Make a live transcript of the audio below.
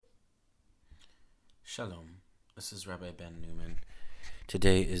Shalom, this is Rabbi Ben Newman.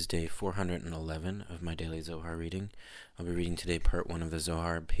 Today is day 411 of my daily Zohar reading. I'll be reading today part 1 of the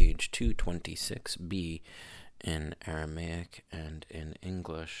Zohar, page 226b in Aramaic and in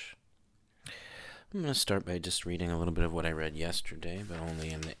English. I'm going to start by just reading a little bit of what I read yesterday, but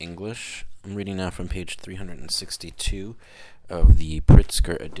only in the English. I'm reading now from page 362 of the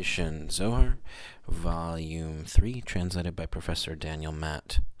Pritzker edition Zohar, volume 3, translated by Professor Daniel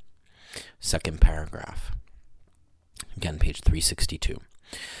Matt. Second paragraph. Again, page 362.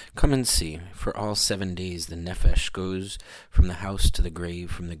 Come and see, for all 7 days the Nefesh goes from the house to the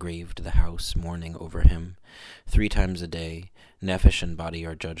grave, from the grave to the house, mourning over him. 3 times a day, Nefesh and body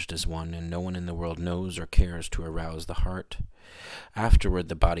are judged as one, and no one in the world knows or cares to arouse the heart. Afterward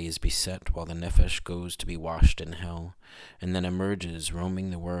the body is beset, while the Nefesh goes to be washed in hell, and then emerges, roaming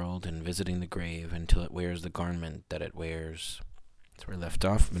the world and visiting the grave, until it wears the garment that it wears. So we're left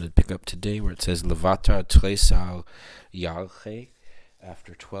off. I'm going to pick up today where it says Levata Tresal Yalche,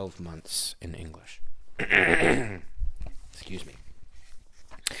 after 12 months in English. Excuse me.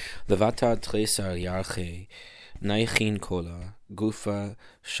 Levata Tresal Yalche, Naichin Kola, Gufa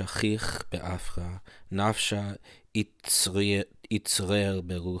Shachich Beafra, Nafsha Itzrer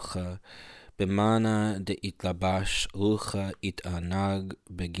Berucha, Bemana de Itlabash, Rucha Itanag,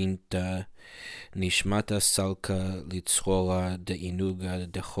 Beginta, Nishmata Salka, Litzrora de Inuga,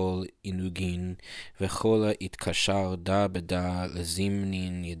 Dechol Inugin, Vechola Itkashar da Beda,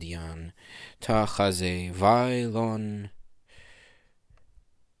 Lezimnin Yedian, Ta Chaze, Vailon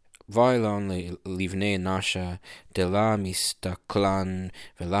livne nasha, de la mistaklan,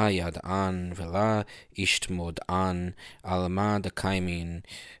 vela yadan, vela ishtmodan, alma de kaimin,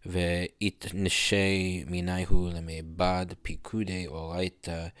 ve it nishe minaihu leme bad pikude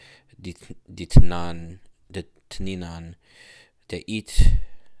oraita ditninan, de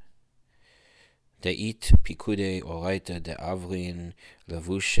it pikude oraita de avrin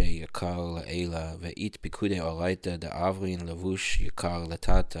lavushe yakar laela, ve'it pikude oraita de avrin lavush yakar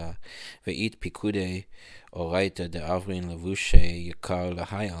latata, ve'it pikude oraita de avrin lavushe yakar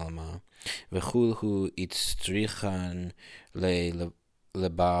lahai alma, ve'chulhu itzrichan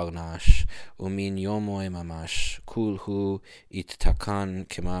lebarnash, umin yomoy mamash, kulhu ittakan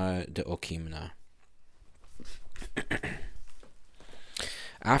kemar de okimna.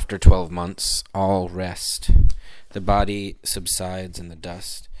 After 12 months, all rest. The body subsides in the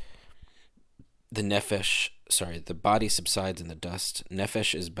dust. The body subsides in the dust.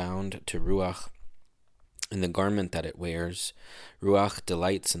 Nefesh is bound to Ruach in the garment that it wears. Ruach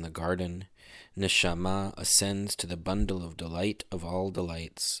delights in the garden. Neshama ascends to the bundle of delight of all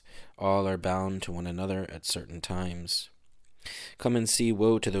delights. All are bound to one another at certain times. Come and see,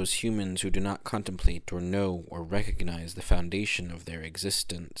 woe to those humans who do not contemplate or know or recognize the foundation of their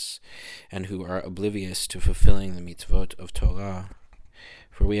existence, and who are oblivious to fulfilling the mitzvot of Torah.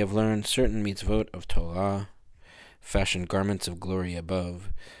 For we have learned certain mitzvot of Torah, fashion garments of glory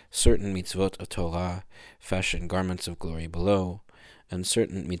above, certain mitzvot of Torah, fashion garments of glory below, and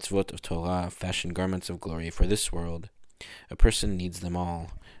certain mitzvot of Torah, fashion garments of glory for this world. A person needs them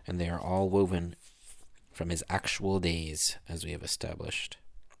all, and they are all woven from his actual days, as we have established.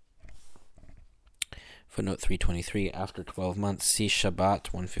 Footnote 323, after 12 months, see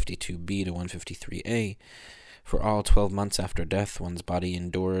Shabbat 152b to 153a. For all 12 months after death, one's body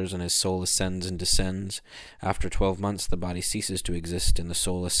endures and his soul ascends and descends. After 12 months, the body ceases to exist and the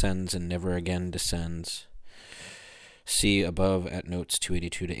soul ascends and never again descends. See above at notes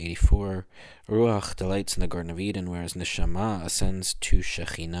 282 to 84. Ruach delights in the Garden of Eden, whereas Neshama ascends to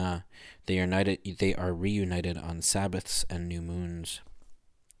Shekhinah. They are reunited on Sabbaths and new moons.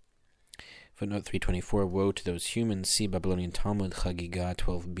 Footnote 324, woe to those humans. See Babylonian Talmud, Chagiga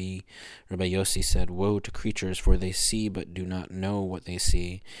 12b. Rabbi Yossi said, woe to creatures, for they see but do not know what they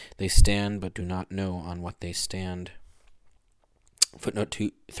see. They stand but do not know on what they stand. Footnote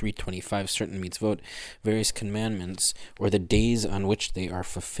 325, certain mitzvot, various commandments, or the days on which they are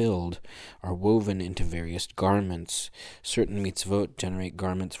fulfilled, are woven into various garments. Certain mitzvot generate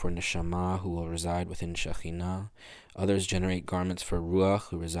garments for Neshama, who will reside within Shekhinah. Others generate garments for Ruach,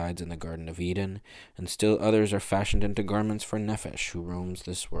 who resides in the Garden of Eden. And still others are fashioned into garments for Nefesh, who roams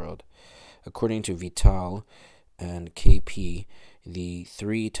this world. According to Vital and KP, the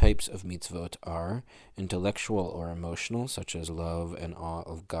 3 types of mitzvot are intellectual or emotional, such as love and awe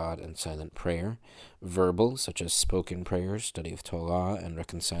of God and silent prayer; verbal, such as spoken prayers, study of Torah, and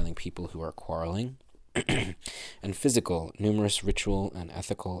reconciling people who are quarreling; and physical, numerous ritual and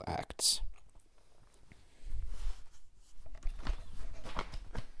ethical acts.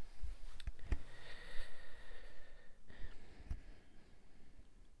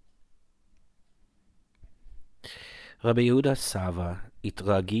 רבי יהודה סבא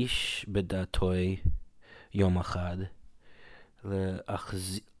התרגיש בדעתוי יום אחד,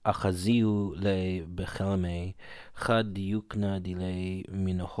 אחזיהו לי בחלמי, חד דיוקנה דילי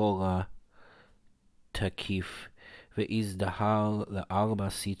מנהורה תקיף, והזדהר לארבע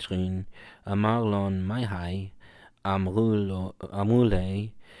סיטרין, אמר לון מי היי, אמרו לי,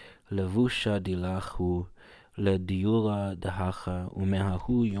 לבושה דילך הוא, לדיורה דהכה,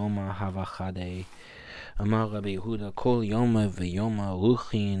 ומההו יומא הווה חדי. אמר רבי יהודה, כל יומא ויומא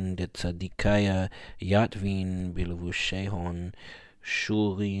רוחין דצדיקיה יתבין בלבושי הון,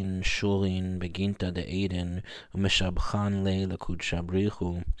 שורין בגינתא דעדן, ומשבחן לי לקודשא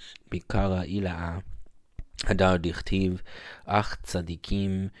בריחו, ביקרא אילאה. הדר דכתיב, אך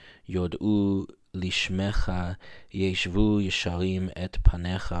צדיקים יודעו לשמך, ישבו ישרים את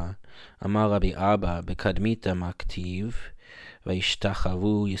פניך. אמר רבי אבא, בקדמיתא מה כתיב,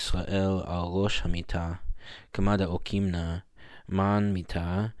 וישתחוו ישראל על ראש המיטה, כמה דאוקימנה, מן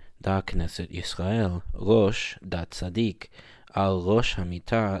מיטה דה כנסת ישראל, ראש דה צדיק, על ראש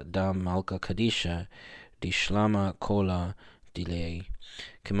המיטה דה מלכה קדישה, דשלמה קולה דילי.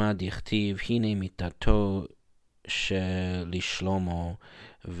 כמה דכתיב, הנה מיטתו שלשלמה,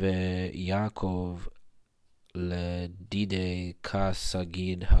 ויעקב לדידי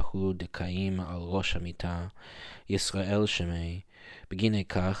כסגיד ההוא דקאים על ראש המיטה, ישראל שמי. בגיני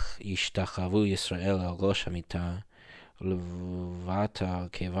כך ישתחוו ישראל על ראש המיטה, לבטר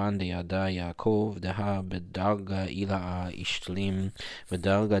כיוון דידע יעקב, דה בדרגה אילאה ישתלים,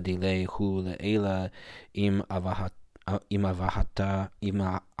 בדרגה דילי הוא לאלה עם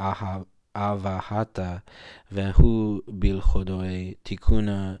אהבתה, והוא בלכודוי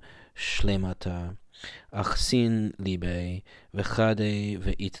תיקונה שלמתה. אכסין ליבי, וחדי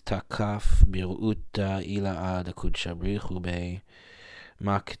והתתקף בראותה אילאה דקודשא בריחו בי,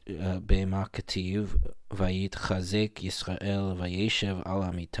 במה כתיב, ויתחזק ישראל וישב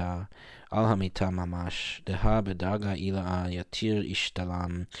על המיטה ממש, דה בדרגה אילאה יתיר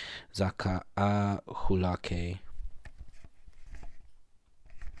השתלם, זכאה חולקי.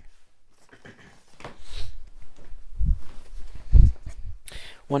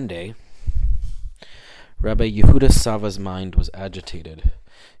 One day, Rabbi Yehuda Sava's mind was agitated.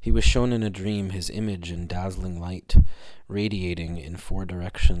 He was shown in a dream his image in dazzling light, radiating in 4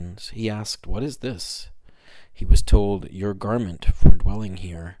 directions. He asked, "What is this?" He was told, "Your garment for dwelling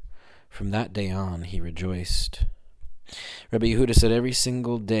here." From that day on, he rejoiced. Rabbi Yehuda said, every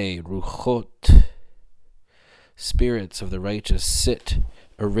single day, Ruchot, spirits of the righteous, sit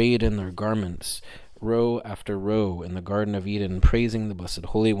arrayed in their garments, row after row in the Garden of Eden, praising the Blessed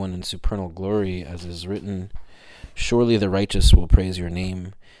Holy One in supernal glory, as is written, "Surely the righteous will praise your name,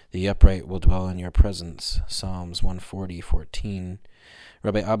 the upright will dwell in your presence." Psalms 140:14.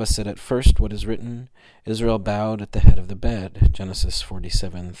 Rabbi Abba said, at first, what is written? Israel bowed at the head of the bed, Genesis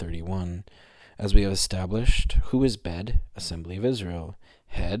 47:31. As we have established, who is bed? Assembly of Israel.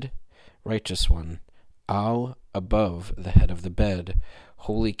 Head? Righteous one. Al, above the head of the bed,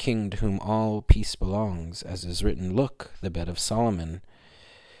 Holy King to whom all peace belongs, as is written, look, the bed of Solomon.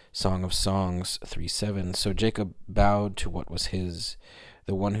 Song of Songs 3:7. So Jacob bowed to what was his,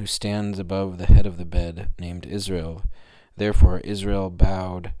 the one who stands above the head of the bed, named Israel. Therefore Israel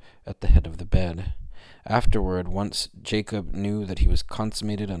bowed at the head of the bed. Afterward, once Jacob knew that he was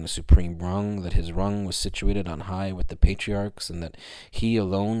consummated on the supreme rung, that his rung was situated on high with the patriarchs, and that he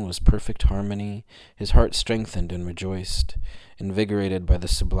alone was perfect harmony, his heart strengthened and rejoiced, invigorated by the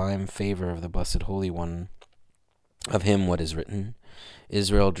sublime favor of the Blessed Holy One. Of him what is written?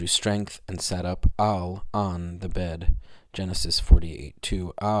 Israel drew strength and sat up, al, on the bed. Genesis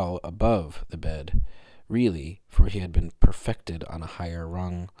 48:2. Al, above the bed. Really, for he had been perfected on a higher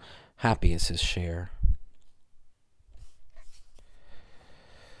rung. Happy is his share.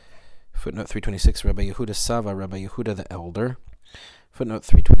 Footnote 326, Rabbi Yehuda Sava, Rabbi Yehuda the Elder. Footnote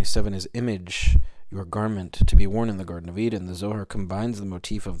 327 is image, your garment, to be worn in the Garden of Eden. The Zohar combines the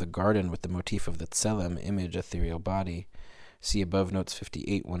motif of the garden with the motif of the tselem, image, ethereal body. See above notes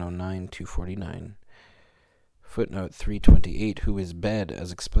 58, 109, 249. Footnote 328, who is bed,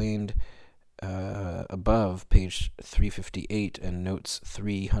 as explained above, page 358, and notes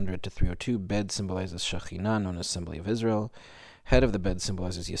 300 to 302. Bed symbolizes Shekhinah, known as Assembly of Israel. Head of the bed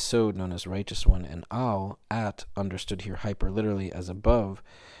symbolizes Yesod, known as Righteous One, and Al, at, understood here hyperliterally as above.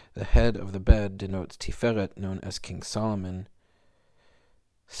 The head of the bed denotes Tiferet, known as King Solomon,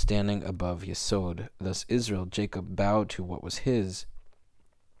 standing above Yesod. Thus Israel, Jacob, bowed to what was his,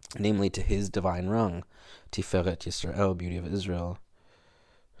 namely to his divine rung, Tiferet Yisrael, beauty of Israel.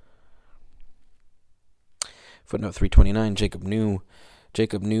 Footnote 329, Jacob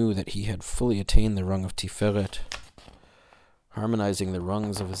knew that he had fully attained the rung of Tiferet harmonizing the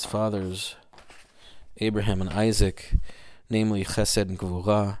rungs of his fathers, Abraham and Isaac, namely Chesed and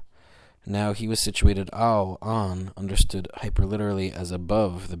Gvurah. Now he was situated on, understood hyperliterally as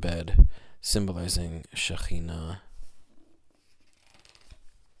above the bed, symbolizing Shekhinah.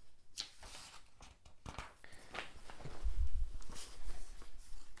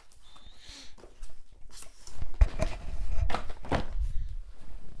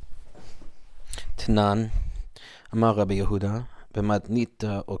 Tanan, Amar Rabbi Yehuda,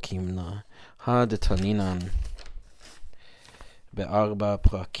 B'matnita okimna, ha-detaninan, בארבע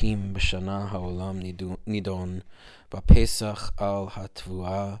פרקים בשנה העולם נידון, בפסח על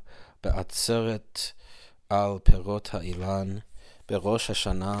התבואה, בעצרת על פירות האילן, בראש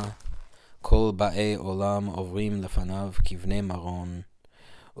השנה כל באי עולם עוברים לפניו כבני מרון,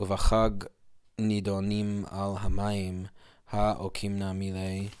 ובחג נידונים על המים האוקימנה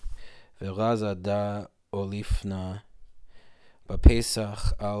מילי, ורזה דה אוליפנה,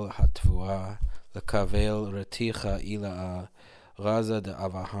 בפסח על התבואה, לקבל רתיחה אילאה, רזה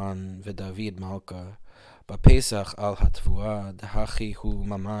דאבהן ודוד מלכה, בפסח על התבואה, דהכי הוא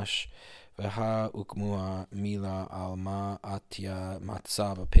ממש, והאוקמוה מילה על מה עטיה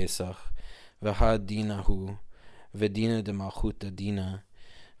מצה בפסח, והדינה הוא, ודינה דמלכות דינה,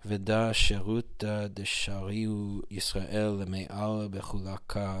 ודה שירותא דשריו ישראל למעל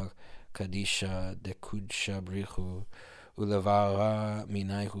בחולקה קדישה דקודשה בריחו, ולבערה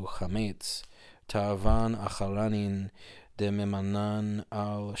מיניהו חמץ, תאוון אחרנין דממנן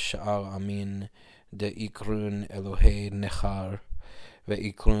על שאר אמין, דאיקרון אלוהי נחר,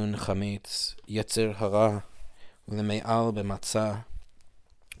 ואיקרון חמץ, יצר הרע, ולמעל במצה,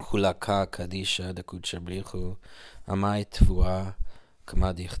 חולקה קדישה דקודשה בריחו, עמי תבואה,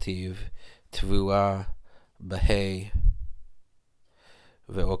 כמה דכתיב, תבואה בהי,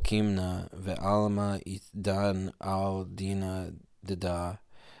 ואוקימנה, ועלמה יתדן על דינה דדה,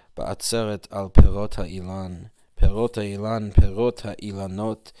 בעצרת על פירות האילן, פירות האילן, פירות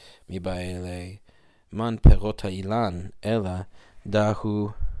האילנות מבעלי, מן פירות האילן, אלא דהו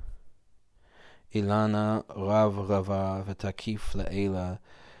אילנה רב רבה ותקיף לאלה,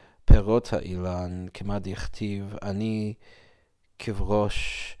 פירות האילן, כמה דכתיב, אני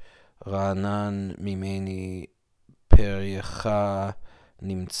כבראש רענן ממני פרייך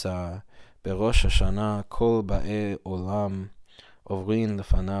נמצא, בראש השנה כל באי עולם עוברים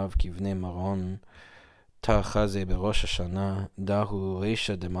לפניו כבני מרון, תחזה בראש השנה, דהו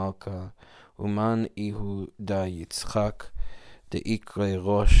רישא דמלכה, ומן איהו דה יצחק, דאיקרא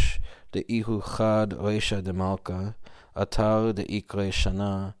ראש, דאיהו חד רישא דמלכה, אתר דאיקרא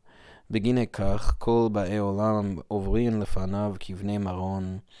שנה, בגיני כך כל באי עולם עוברים לפניו כבני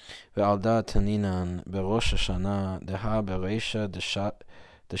מרון, ועל דה תנינן בראש השנה, דה ברישא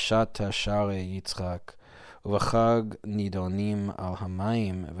דשתא שערי יצחק, ובחג נידונים על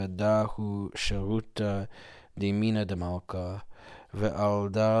המים, ודה הוא שירותא דימינא דמלכה, ועל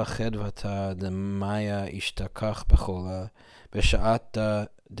דה חדוותא דמיה ישתכח בחולה, בשעתא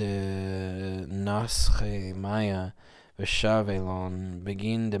דנסחי מיה, ושב אילון,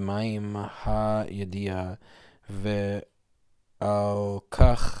 בגין דמים הידיעה, ועל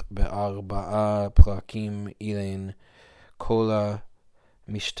כך בארבעה פרקים אילן, כל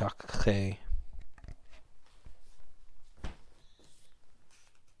המשתכחי.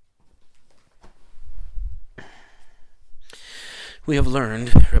 We have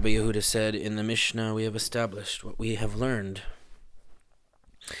learned, Rabbi Yehuda said in the Mishnah, we have established what we have learned.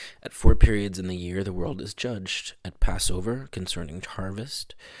 At 4 periods in the year, the world is judged. At Passover, concerning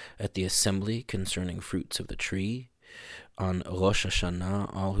harvest. At the assembly, concerning fruits of the tree. On Rosh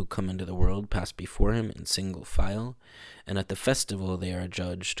Hashanah, all who come into the world pass before him in single file. And at the festival, they are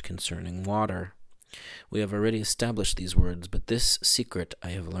judged concerning water. We have already established these words, but this secret I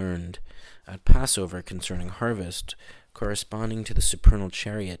have learned. At Passover, concerning harvest, corresponding to the supernal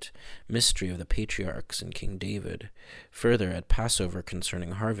chariot, mystery of the patriarchs and King David. Further, at Passover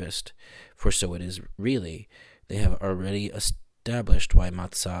concerning harvest, for so it is really, they have already established why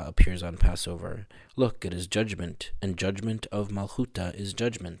matzah appears on Passover. Look, it is judgment, and judgment of Malchuta is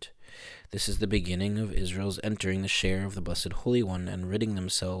judgment. This is the beginning of Israel's entering the share of the Blessed Holy One and ridding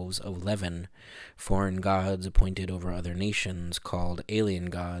themselves of leaven, foreign gods appointed over other nations, called alien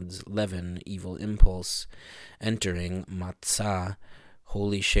gods, leaven, evil impulse, entering matzah,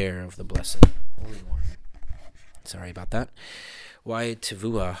 holy share of the Blessed Holy One. Sorry about that. Why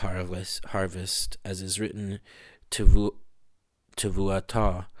tevuah harvest, as is written,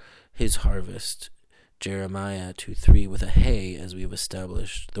 tevuatah, his harvest, Jeremiah 2:3, with a hay, as we have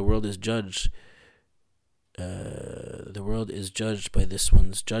established. The world is judged by this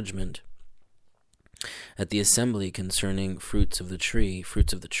one's judgment. At the assembly concerning fruits of the tree,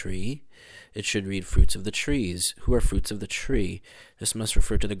 it should read fruits of the trees. Who are fruits of the tree? This must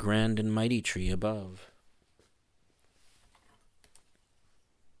refer to the grand and mighty tree above.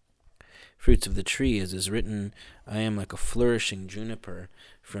 Fruits of the tree, as is written, I am like a flourishing juniper.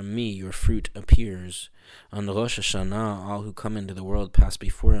 From me your fruit appears. On Rosh Hashanah, all who come into the world pass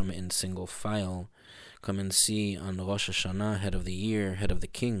before him in single file. Come and see on Rosh Hashanah, head of the year, head of the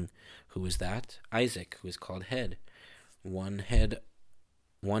king. Who is that? Isaac, who is called head. One head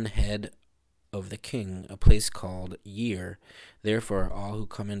of the king, a place called year. Therefore, all who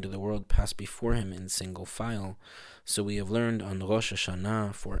come into the world pass before him in single file. So we have learned on Rosh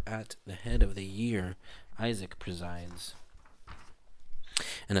Hashanah, for at the head of the year, Isaac presides.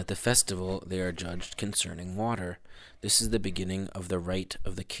 And at the festival, they are judged concerning water. This is the beginning of the right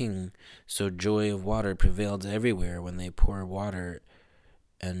of the king. So joy of water prevails everywhere when they pour water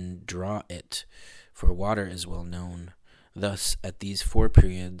and draw it, for water is well known. Thus, at these 4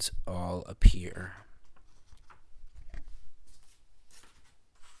 periods, all appear.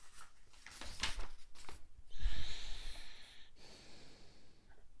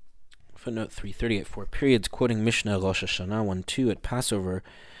 Footnote 330 at 4 periods, quoting Mishnah Rosh Hashanah 1:2 at Passover,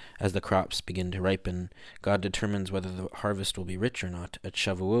 as the crops begin to ripen, God determines whether the harvest will be rich or not. At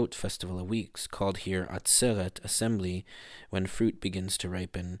Shavuot, festival of weeks, called here Atzeret, assembly, when fruit begins to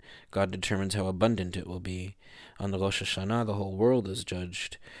ripen, God determines how abundant it will be. On the Rosh Hashanah, the whole world is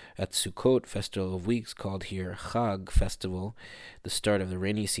judged. At Sukkot, festival of weeks, called here Chag, festival, the start of the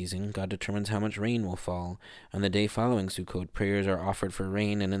rainy season, God determines how much rain will fall. On the day following Sukkot, prayers are offered for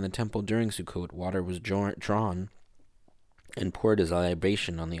rain, and in the temple during Sukkot, water was drawn and poured as a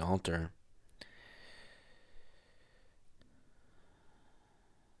libation on the altar.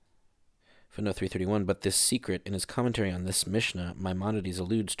 Footnote 331, but this secret, in his commentary on this Mishnah, Maimonides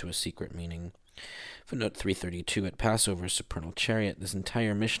alludes to a secret meaning. Footnote 332, at Passover, supernal chariot, this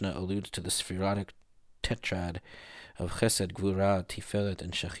entire Mishnah alludes to the spherotic tetrad of Chesed, Gvura, Tiferet,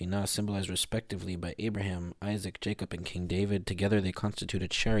 and Shekhinah, symbolized respectively by Abraham, Isaac, Jacob, and King David. Together they constitute a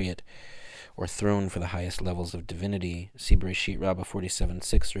chariot, or throne for the highest levels of divinity. See Bereshit Rabbah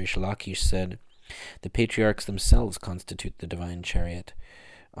 47:6, Reish Lakish said, the patriarchs themselves constitute the divine chariot.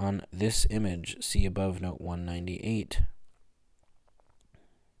 On this image, see above note 198.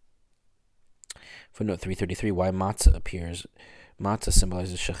 Footnote 333, why matzah appears. Matzah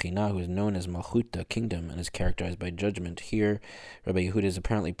symbolizes Shekhinah, who is known as Malchuta, kingdom, and is characterized by judgment. Here, Rabbi Yehuda is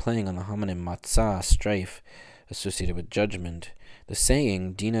apparently playing on the homonym matzah, strife, associated with judgment. The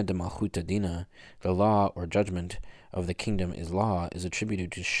saying, Dina de Malchuta Dina, the law or judgment of the kingdom is law, is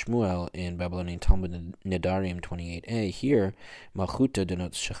attributed to Shmuel in Babylonian Talmud Nedarim 28a. Here, Malchuta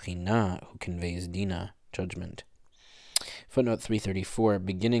denotes Shekhinah, who conveys Dina, judgment. Footnote 334,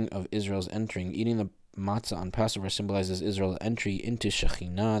 beginning of Israel's entering. Eating the matzah on Passover symbolizes Israel's entry into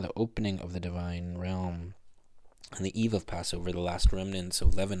Shekhinah, the opening of the divine realm. On the eve of Passover, the last remnants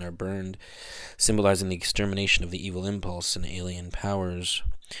of leaven are burned, symbolizing the extermination of the evil impulse and alien powers.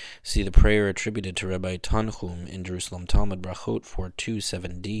 See the prayer attributed to Rabbi Tanchum in Jerusalem Talmud Brachot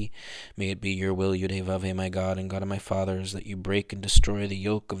 4:2-7d. May it be your will, Yud-Heh-Vav-Heh, my God and God of my fathers, that you break and destroy the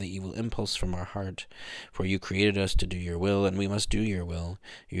yoke of the evil impulse from our heart. For you created us to do your will, and we must do your will.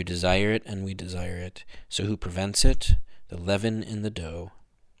 You desire it, and we desire it. So who prevents it? The leaven in the dough.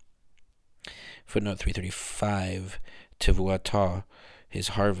 Footnote 335, Tevuatah, his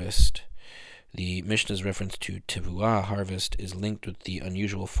harvest. The Mishnah's reference to Tevuah, harvest, is linked with the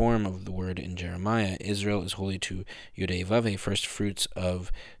unusual form of the word in Jeremiah. Israel is holy to Yud-Heh-Vav-Heh, first fruits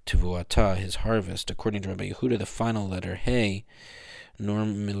of Tevuatah, his harvest. According to Rabbi Yehuda, the final letter, Hey,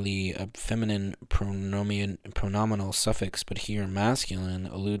 normally a feminine pronominal suffix, but here masculine,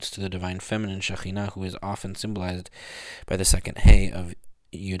 alludes to the divine feminine Shekhinah, who is often symbolized by the second Hey of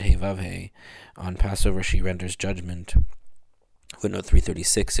Yud-Heh-Vav-Heh. On Passover, she renders judgment. Footnote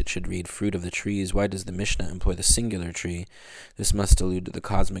 336, it should read, fruit of the trees. Why does the Mishnah employ the singular tree? This must allude to the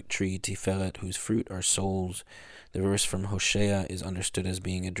cosmic tree, Tiferet, whose fruit are souls. The verse from Hosea is understood as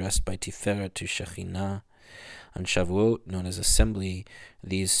being addressed by Tiferet to Shekhinah. On Shavuot, known as assembly,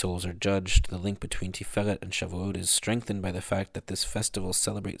 these souls are judged. The link between Tiferet and Shavuot is strengthened by the fact that this festival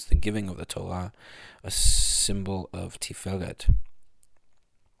celebrates the giving of the Torah, a symbol of Tiferet.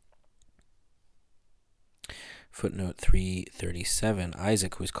 Footnote 337.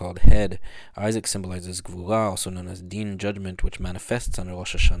 Isaac, who is called head. Isaac symbolizes Gvura, also known as Din, judgment, which manifests on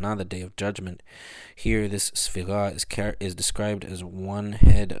Rosh Hashanah, the day of judgment. Here, this Sfira is described as one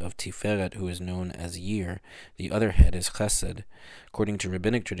head of Tiferet, who is known as year. The other head is Chesed. According to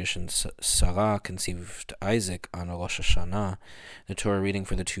rabbinic tradition, Sarah conceived Isaac on Rosh Hashanah. The Torah reading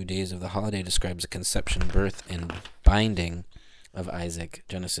for the 2 days of the holiday describes the conception, birth, and binding of Isaac,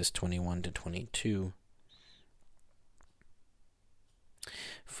 Genesis 21 to 22.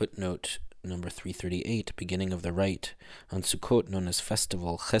 Footnote number 338, beginning of the rite. On Sukkot, known as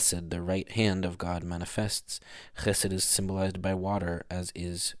festival, Chesed, the right hand of God, manifests. Chesed is symbolized by water, as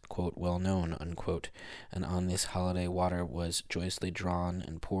is, quote, well known, unquote. And on this holiday, water was joyously drawn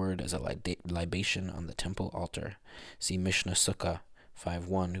and poured as a libation on the temple altar. See Mishnah Sukkah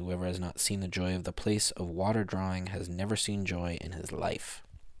 5:1. Whoever has not seen the joy of the place of water drawing has never seen joy in his life.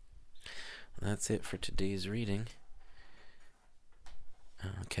 And that's it for today's reading.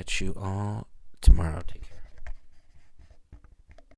 I'll catch you all tomorrow. Take care.